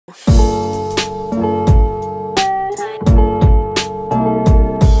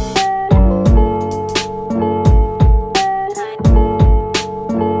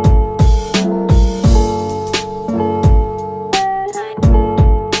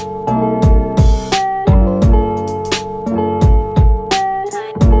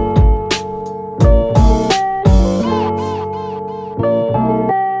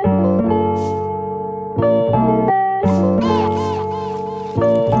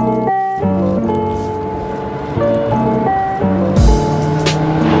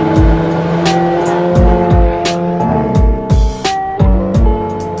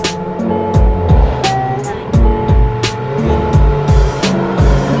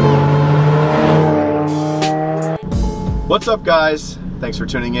What's up, guys? Thanks for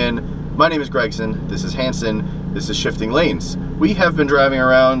tuning in. My name is Gregson, this is Hanson, this is Shifting Lanes. We have been driving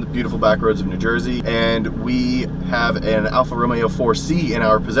around the beautiful back roads of New Jersey, and we have an Alfa Romeo 4C in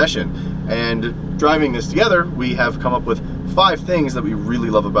our possession. And driving this together, we have come up with 5 things that we really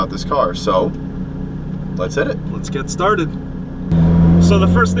love about this car. So, let's hit it. Let's get started. So the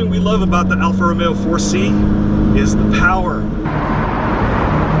first thing we love about the Alfa Romeo 4C is the power.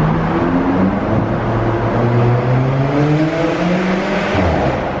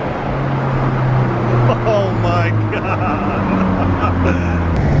 Oh my God.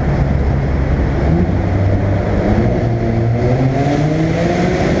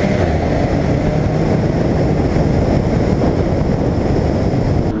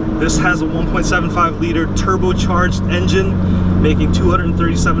 This has a 1.75 liter turbocharged engine, making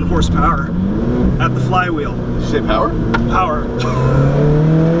 237 horsepower at the flywheel. Did you say power? Power.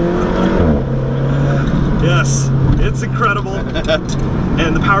 Yes, it's incredible.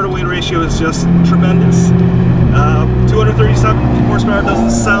 And the power to weight ratio is just tremendous. 237 horsepower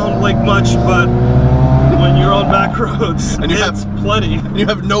doesn't sound like much, but when you're on back roads, and it's plenty. And you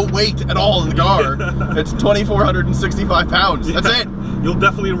have no weight at all in the car. It's 2,465 pounds. That's it. You'll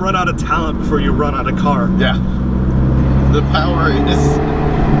definitely run out of talent before you run out of car. Yeah. The power is,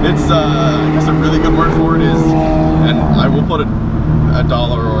 I guess a really good word for it is, and I will put a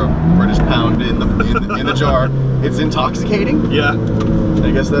dollar or a British pound in the jar. It's intoxicating. Yeah.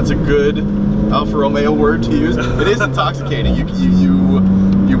 I guess that's a good Alfa Romeo word to use. It is intoxicating.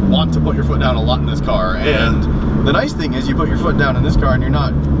 You want to put your foot down a lot in this car, and the nice thing is you put your foot down in this car and you're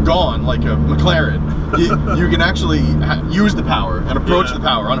not gone like a McLaren. You can actually use the power and approach the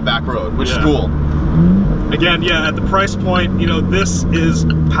power on a back road, which is cool. Again, at the price point, you know, this is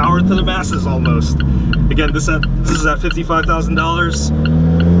power to the masses almost. Again, this is at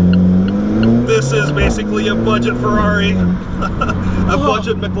 $55,000. This is basically a budget Ferrari, a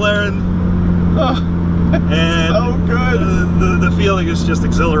budget McLaren. And so good. The feeling is just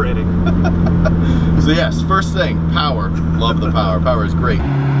exhilarating. So yes, first thing, power. Love the power. Power is great.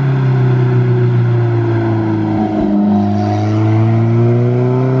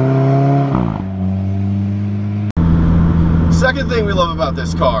 Second thing we love about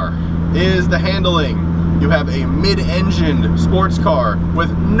this car is the handling. You have a mid-engined sports car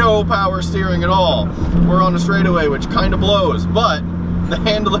with no power steering at all. We're on a straightaway, which kind of blows, but the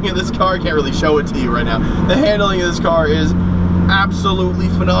handling of this car, I can't really show it to you right now. The handling of this car is absolutely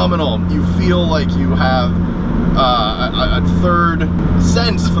phenomenal. You feel like you have a third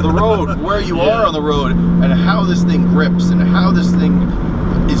sense for the road, where you are on the road, and how this thing grips, and how this thing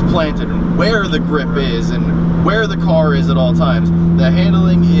is planted, and where the grip is, and where the car is at all times. The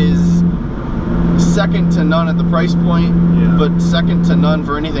handling is second to none at the price point, but second to none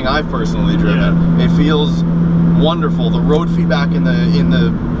for anything I've personally driven. It feels wonderful. The road feedback in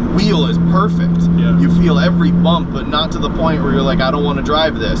the wheel is perfect. You feel every bump, but not to the point where you're like, I don't want to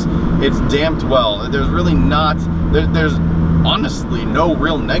drive this. It's damped well. There's really not, there's honestly no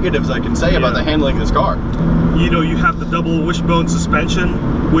real negatives I can say about the handling of this car. You know, you have the double wishbone suspension,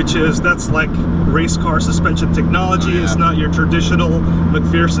 that's like race car suspension technology. It's not your traditional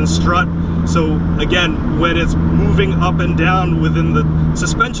McPherson strut. So again, when it's moving up and down within the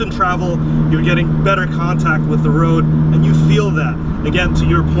suspension travel, you're getting better contact with the road, and you feel that. Again, to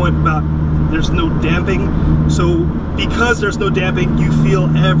your point about there's no damping. So because there's no damping, you feel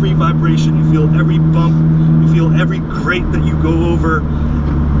every vibration, you feel every bump, you feel every grate that you go over,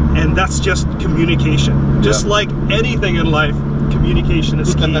 and that's just communication. Just like anything in life, communication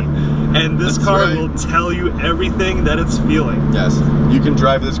is key. And this car will tell you everything that it's feeling. Yes, you can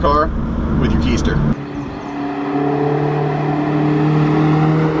drive this car with your keister.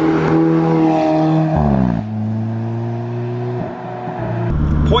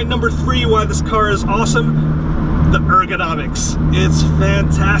 Point number 3, why this car is awesome: the ergonomics. It's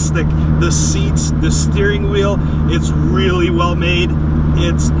fantastic. The seats, the steering wheel, it's really well made.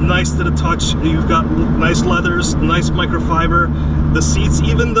 It's nice to the touch. You've got nice leathers, nice microfiber. The seats,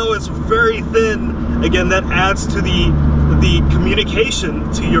 even though it's very thin, again, that adds to the communication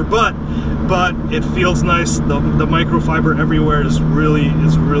to your butt, but it feels nice. The microfiber everywhere is really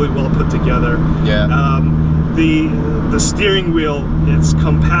well put together. The steering wheel, it's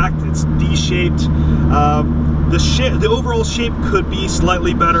compact, it's D-shaped. The overall shape could be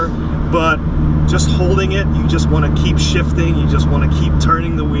slightly better, but just holding it, you just want to keep shifting, you just want to keep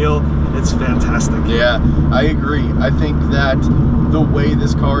turning the wheel. It's fantastic. Yeah, I agree. I think that the way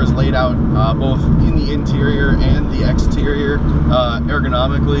this car is laid out, both in the interior and the exterior,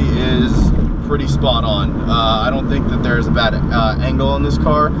 ergonomically is pretty spot on. I don't think that there's a bad angle on this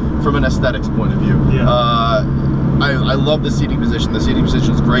car from an aesthetics point of view. I love the seating position. The seating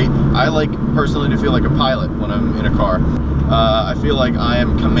position is great. I like personally to feel like a pilot when I'm in a car. I feel like I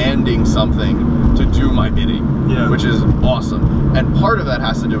am commanding something to do my bidding, which is awesome. And part of that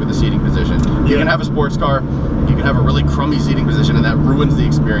has to do with the seating position. You can have a sports car, you can have a really crummy seating position, and that ruins the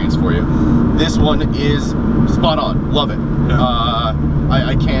experience for you. This one is spot on. Love it.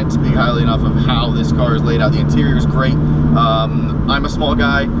 I can't speak highly enough of how this car is laid out. The interior is great. I'm a small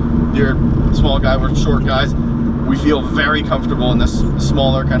guy. You're a small guy. We're short guys. We feel very comfortable in this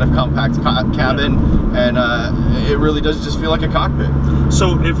smaller kind of compact cabin, and it really does just feel like a cockpit.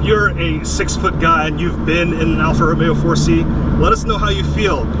 So if you're a 6-foot guy and you've been in an Alfa Romeo 4C, let us know how you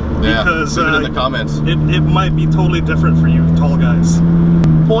feel, because leave it in the comments. It might be totally different for you tall guys.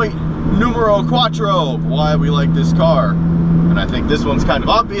 Point numero quattro, why we like this car, and I think this one's kind of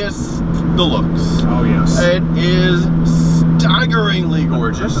obvious, the looks. Oh yes. It is staggeringly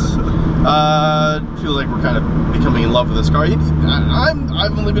gorgeous. Feels like we're kind of becoming in love with this car.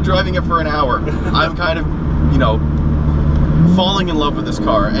 I've only been driving it for an hour. I'm kind of, you know, falling in love with this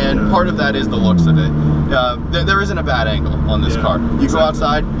car, and part of that is the looks of it. There isn't a bad angle on this car. You go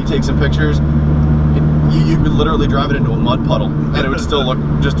outside, you take some pictures, you could literally drive it into a mud puddle, and it would still look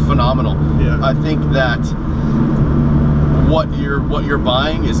just phenomenal. I think that what you're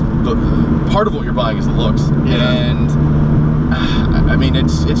buying is part of what you're buying is the looks, and I mean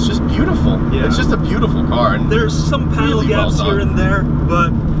it's just beautiful. It's just a beautiful car, and there's some panel really gaps here and there,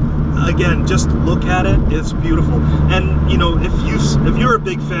 but again, just look at it. It's beautiful. And you know, if you're a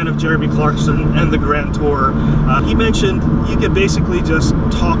big fan of Jeremy Clarkson and the Grand Tour, he mentioned you could basically just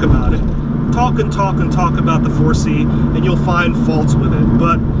talk about it. Talk and talk and talk about the 4C, and you'll find faults with it.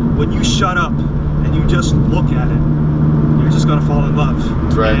 But when you shut up and you just look at it, you're just gonna fall in love.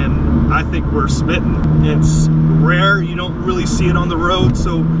 That's right. And I think we're smitten. It's rare, you don't really see it on the road,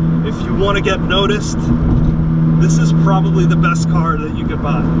 so if you want to get noticed, this is probably the best car that you could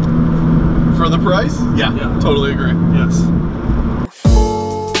buy. For the price? Yeah, totally agree. Yes.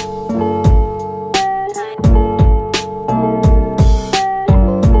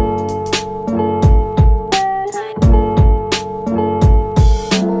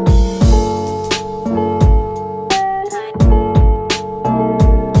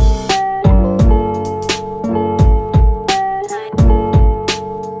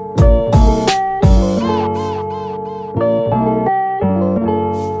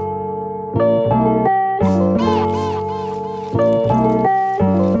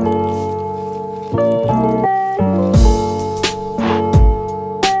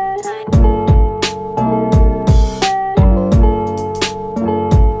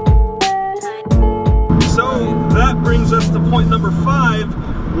 Point number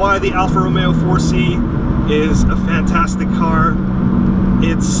 5, why the Alfa Romeo 4C is a fantastic car.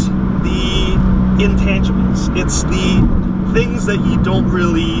 It's the intangibles. It's the things that you don't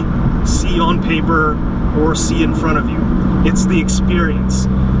really see on paper or see in front of you. It's the experience.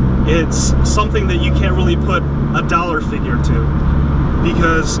 It's something that you can't really put a dollar figure to,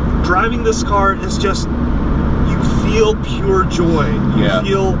 because driving this car is just, you feel pure joy. You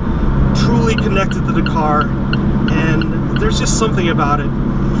feel truly connected to the car, and there's just something about it.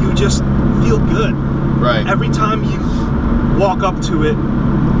 You just feel good. Right. Every time you walk up to it,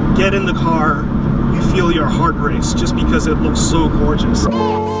 get in the car, you feel your heart race just because it looks so gorgeous.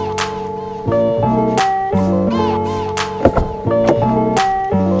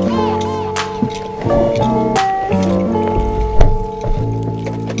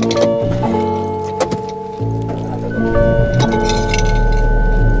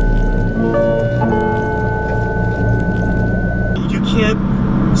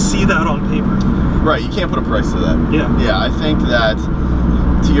 See that on paper. Right, you can't put a price to that. Yeah, I think that,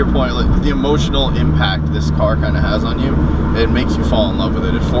 to your point, like, the emotional impact this car kind of has on you, it makes you fall in love with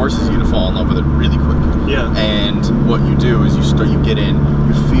it. It forces you to fall in love with it really quick. And what you do is you get in,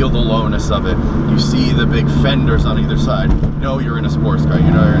 you feel the lowness of it, you see the big fenders on either side. You know you're in a sports car,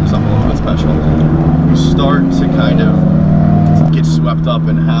 you know you're in something a little bit special. You start to kind of get swept up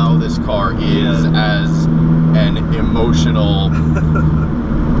in how this car is as an emotional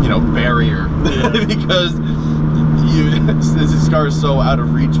barrier, because this car is so out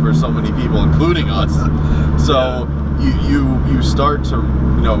of reach for so many people, including us. So you start to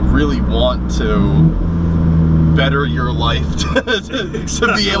really want to better your life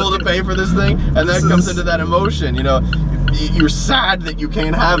to be able to pay for this thing, and that comes into that emotion. You're sad that you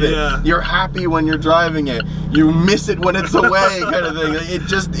can't have it. You're happy when you're driving it. You miss it when it's away, kind of thing.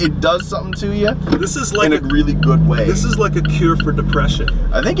 It does something to you. This is like in a really good way. This is like a cure for depression.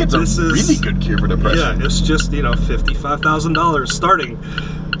 I think it's a really good cure for depression. Yeah, it's just $55,000 starting.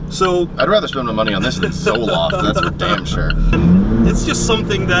 So I'd rather spend my money on this than Zoloft, that's for damn sure. And it's just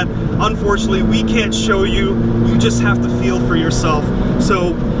something that unfortunately we can't show you. You just have to feel for yourself.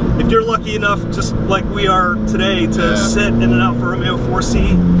 So if you're lucky enough, just like we are today, to sit in an Alfa Romeo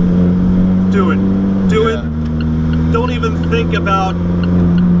 4C, do it. Do it. Don't even think about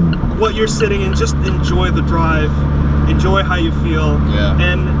what you're sitting in. Just enjoy the drive. Enjoy how you feel.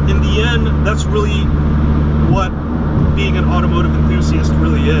 And in the end, that's really what being an automotive enthusiast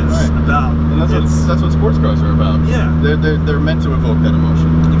really is about. And that's what sports cars are about. Yeah. They're meant to evoke that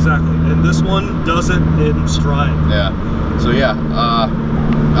emotion. Exactly. And this one does it in stride. Yeah. So yeah,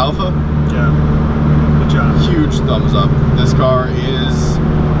 Alfa. Yeah. Good job. Huge thumbs up. This car is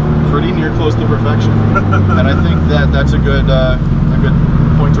pretty near close to perfection, and I think that's a good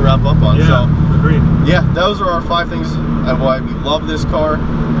point to wrap up on. Yeah. So Agreed. Yeah, those are our 5 things of why we love this car.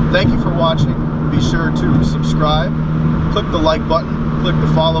 Thank you for watching. Be sure to subscribe, click the like button, click the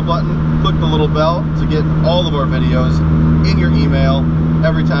follow button, click the little bell to get all of our videos in your email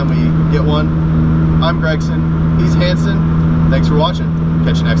every time we get one. I'm Gregson, he's Hanson. Thanks for watching.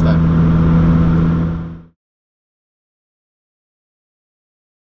 Catch you next time.